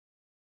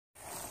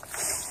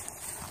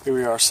Here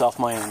we are, South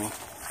Miami,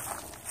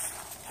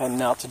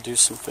 heading out to do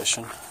some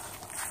fishing.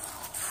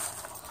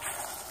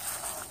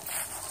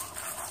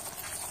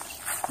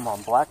 I'm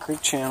on Black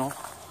Creek Channel,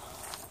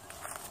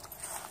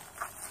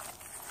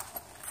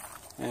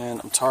 and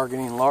I'm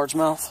targeting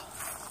largemouth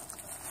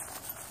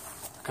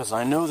because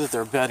I know that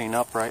they're bedding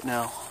up right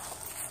now.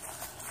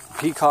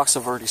 Peacocks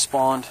have already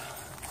spawned,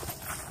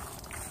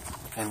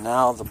 and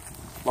now the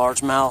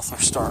largemouth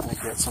are starting to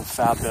get some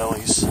fat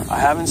bellies. I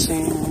haven't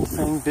seen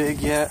anything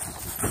big yet.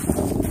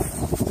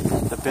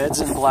 The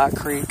beds in Black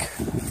Creek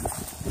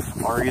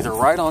are either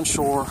right on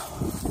shore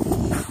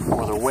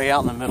or they're way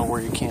out in the middle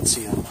where you can't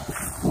see them.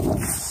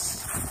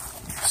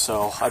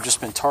 So I've just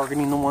been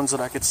targeting the ones that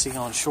I could see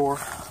on shore,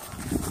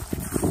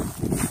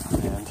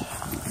 and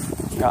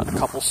I've gotten a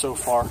couple so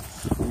far.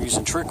 I'm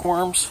using trick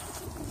worms,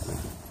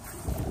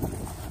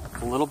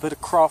 a little bit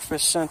of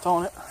crawfish scent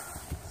on it.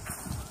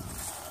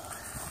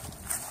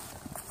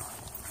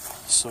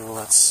 So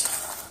let's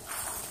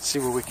see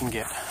what we can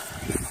get.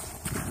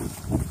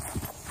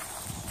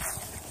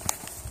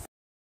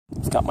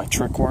 I've got my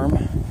trick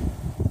worm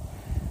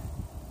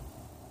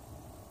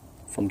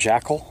from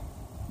Jackal.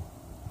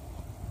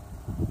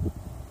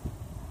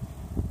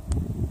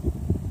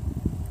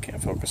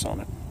 Can't focus on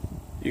it.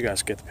 You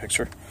guys get the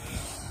picture.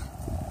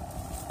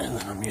 And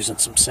then I'm using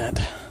some scent,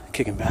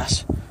 kicking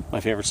bass. My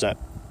favorite set,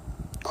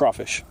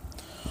 crawfish.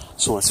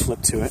 So let's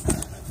flip to it.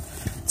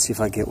 See if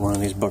I get one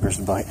of these buggers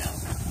to bite.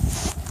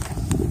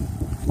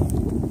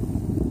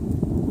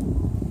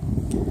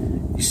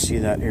 You see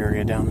that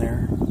area down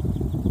there?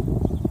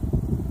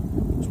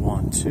 There's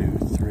 1, 2,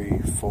 3,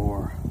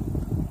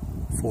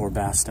 4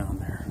 bass down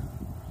there,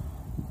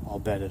 all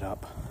bedded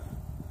up.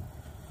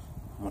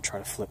 I'm gonna try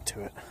to flip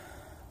to it.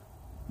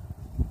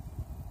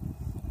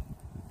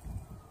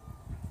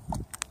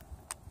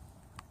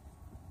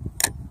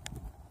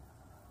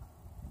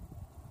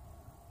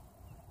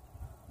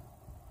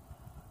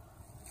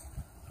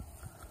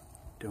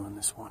 Doing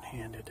this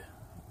one-handed,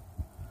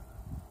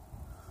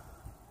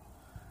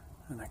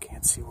 and I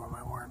can't see where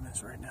my worm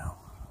is right now.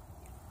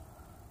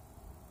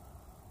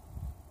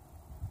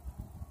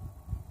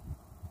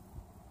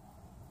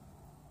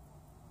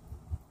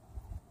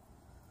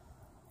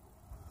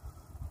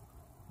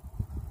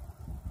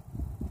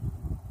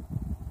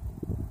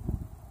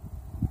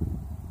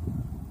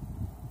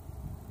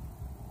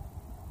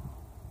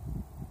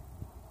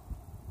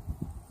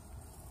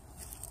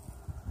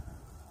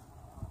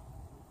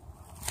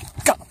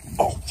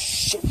 Oh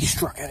shit, he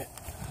struck at it.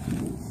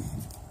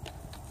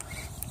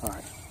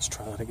 Alright, let's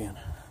try that again.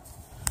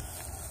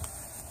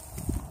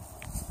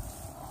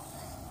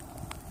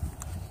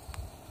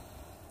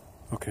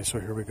 Okay,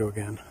 so here we go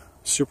again.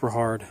 Super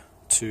hard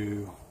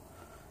to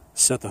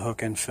set the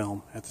hook and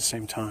film at the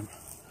same time.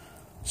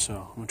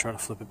 So I'm going to try to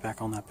flip it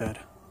back on that bed.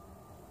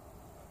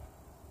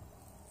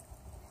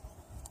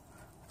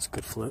 It's a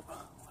good flip.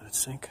 Let it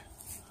sink.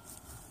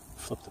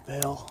 Flip the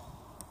bail.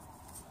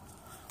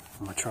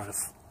 I'm going to try to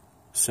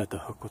set the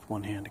hook with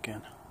one hand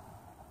again.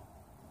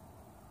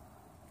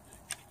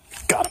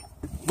 Got him.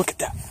 Look at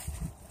that.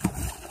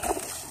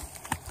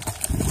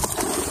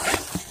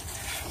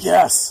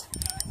 Yes.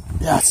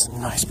 That's a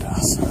nice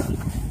bass.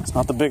 It's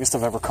not the biggest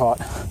I've ever caught,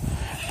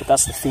 but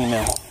that's the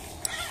female.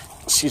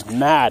 She's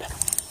mad.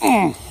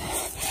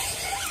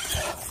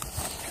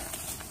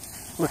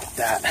 Look at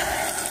that.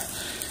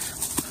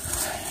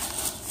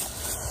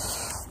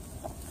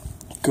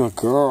 Good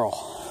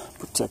girl.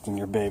 Protecting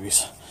your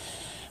babies.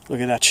 Look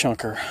at that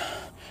chunker.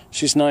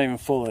 She's not even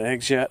full of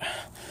eggs yet,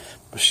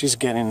 but she's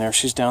getting there.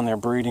 She's down there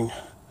breeding.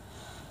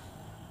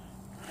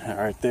 All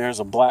right, there's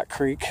a Black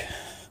Creek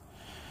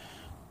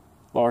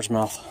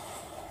largemouth.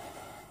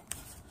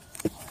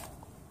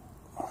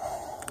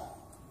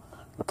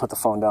 I'll put the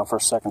phone down for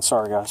a second.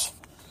 Sorry, guys.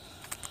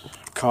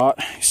 Caught.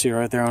 You see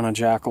right there on a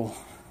Jackal.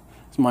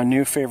 It's my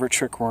new favorite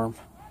trick worm.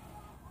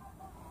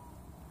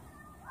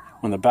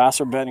 When the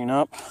bass are bedding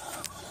up,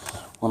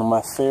 one of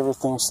my favorite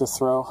things to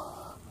throw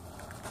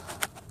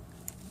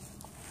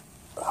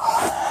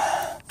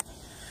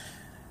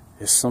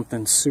is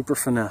something super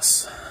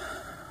finesse.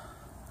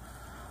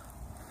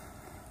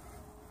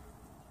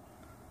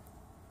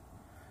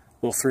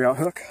 Little 3/0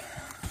 hook.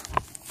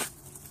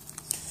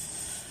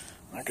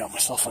 I got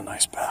myself a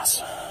nice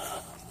bass.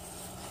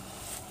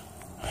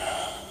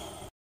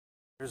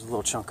 Here's a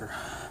little chunker,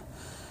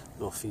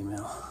 little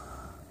female.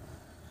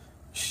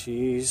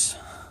 She's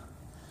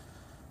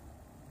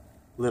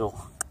little,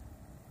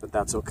 but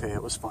that's okay,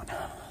 it was fun.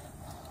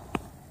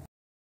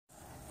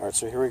 Alright,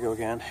 so here we go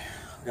again.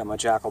 I got my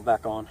Jackal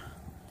back on.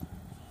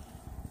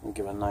 And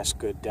give it a nice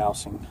good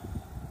dousing.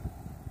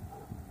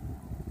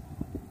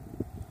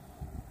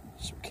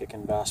 Some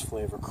kicking bass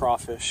flavor,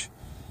 crawfish,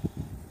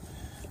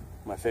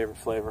 my favorite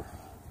flavor.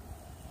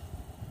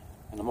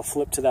 And I'm gonna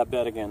flip to that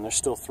bed again. There's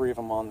still 3 of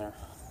them on there.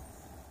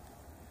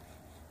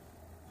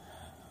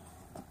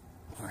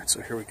 Alright,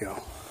 so here we go.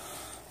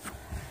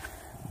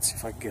 Let's see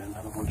if I can get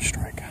another one to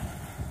strike.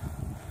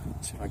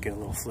 Let's see if I get a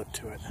little flip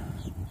to it.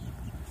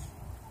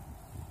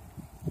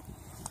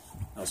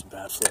 That was a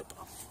bad flip.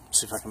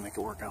 Let's see if I can make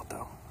it work out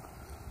though.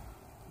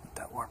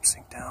 that worm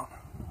sink down.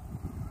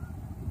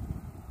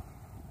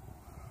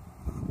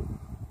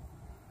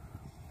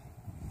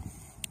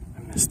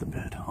 I missed the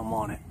bed. I'm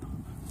on it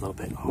a little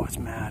bit. Oh, it's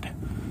mad.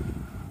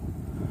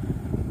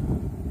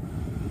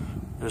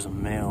 There's a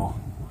male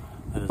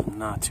that is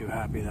not too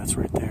happy. That's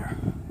right there.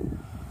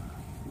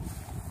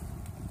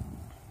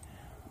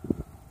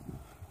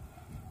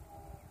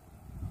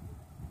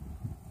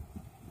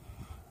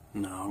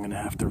 No, I'm gonna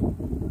have to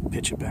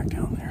pitch it back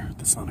down there.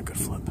 That's not a good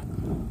flip.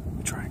 Let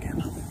me try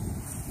again.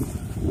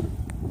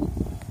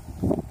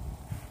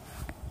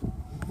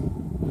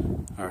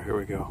 Alright, here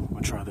we go.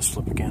 We'll try this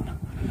flip again.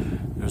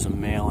 There's a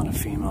male and a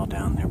female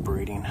down there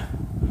breeding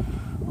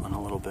on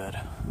a little bed.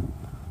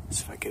 Let's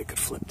see if I get a good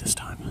flip this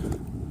time.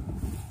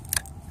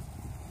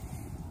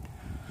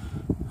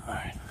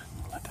 Alright,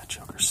 let that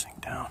joker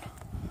sink down.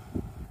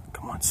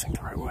 Come on, sink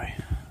the right way.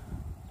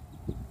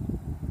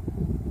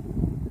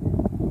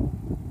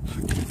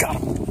 Got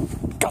him.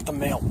 Got the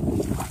male.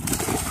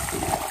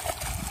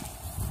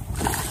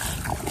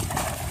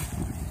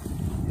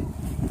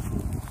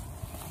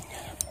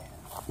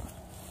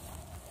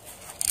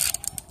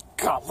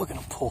 God, look at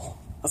him pull.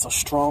 That's a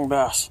strong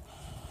bass.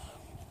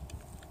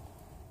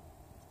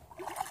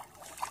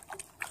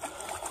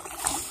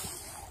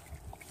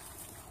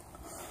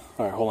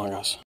 Alright, hold on,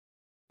 guys.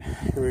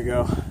 Here we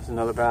go. There's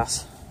another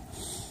bass.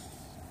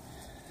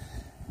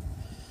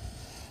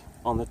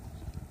 On the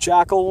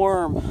jackal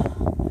worm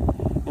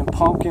and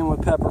pumpkin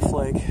with pepper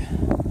flake.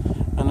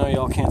 I know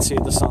y'all can't see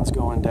it, the sun's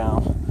going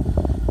down.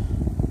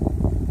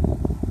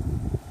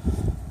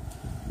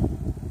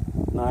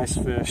 Nice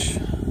fish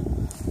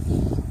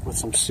with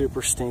some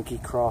super stinky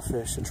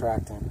crawfish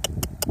attracting.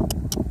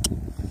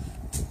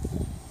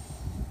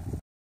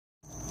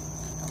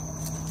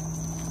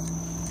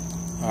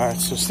 Alright,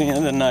 so it's the end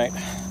of the night.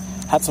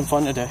 Had some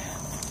fun today.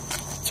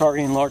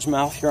 Targeting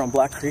largemouth here on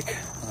Black Creek.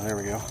 Oh, there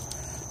we go.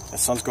 The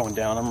sun's going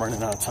down. I'm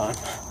running out of time.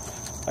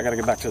 I gotta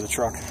get back to the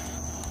truck.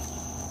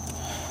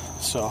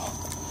 So.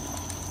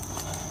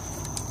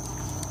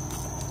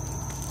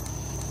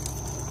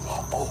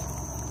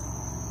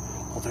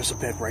 Oh, there's a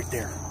bed right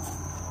there.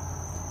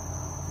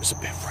 There's a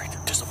bed right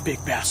there. There's a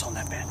big bass on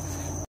that bed.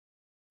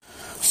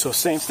 So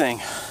same thing.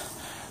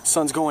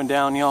 Sun's going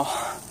down, y'all.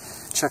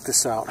 Check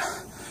this out.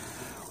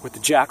 With the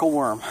jackal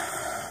worm.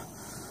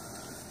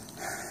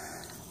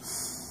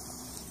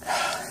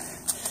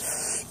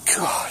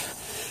 God,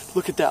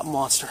 look at that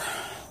monster.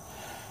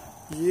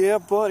 Yeah,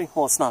 buddy.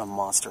 Well, it's not a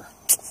monster.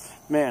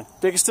 Man,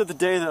 biggest of the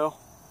day, though.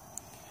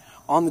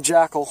 On the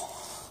jackal.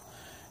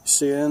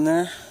 See it in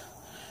there?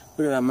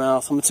 Look at that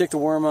mouth. I'm going to take the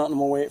worm out and I'm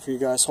going to wait for you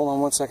guys. Hold on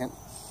one second.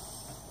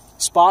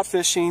 Spot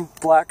fishing,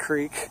 Black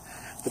Creek.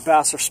 The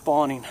bass are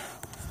spawning.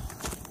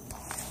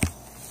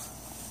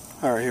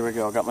 Alright, here we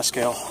go. Got my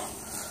scale.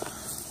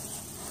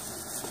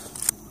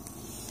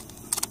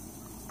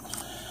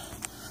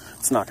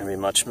 It's not going to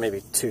be much,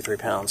 maybe 2-3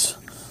 pounds.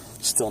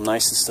 Still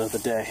nicest of the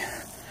day.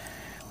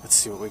 Let's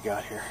see what we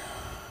got here.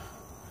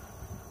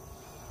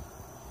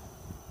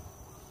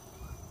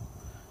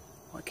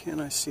 Why can't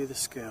I see the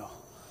scale?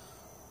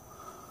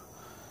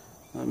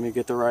 Let me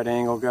get the right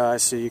angle,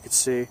 guys, so you can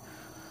see.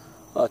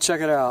 Oh,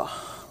 check it out.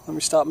 Let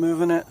me stop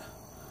moving it.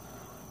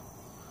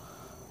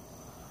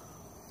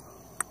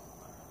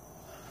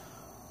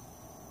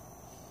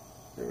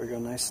 There we go,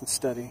 nice and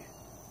steady.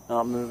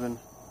 Not moving.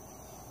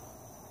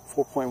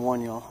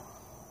 4.1, y'all.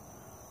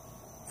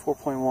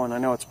 4.1. I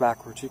know it's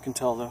backwards. You can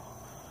tell, though.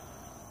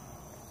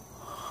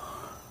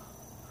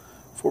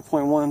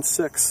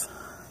 4.16.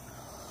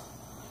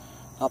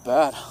 Not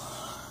bad.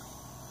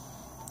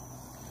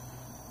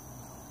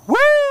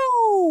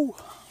 Woo!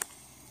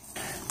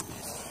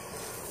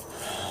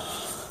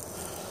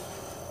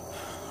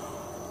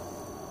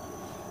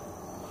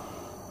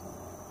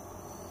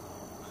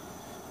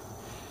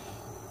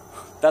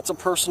 That's a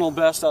personal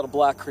best out of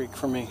Black Creek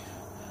for me.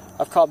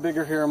 I've caught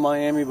bigger here in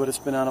Miami, but it's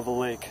been out of a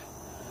lake.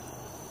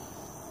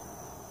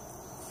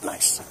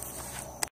 Nice.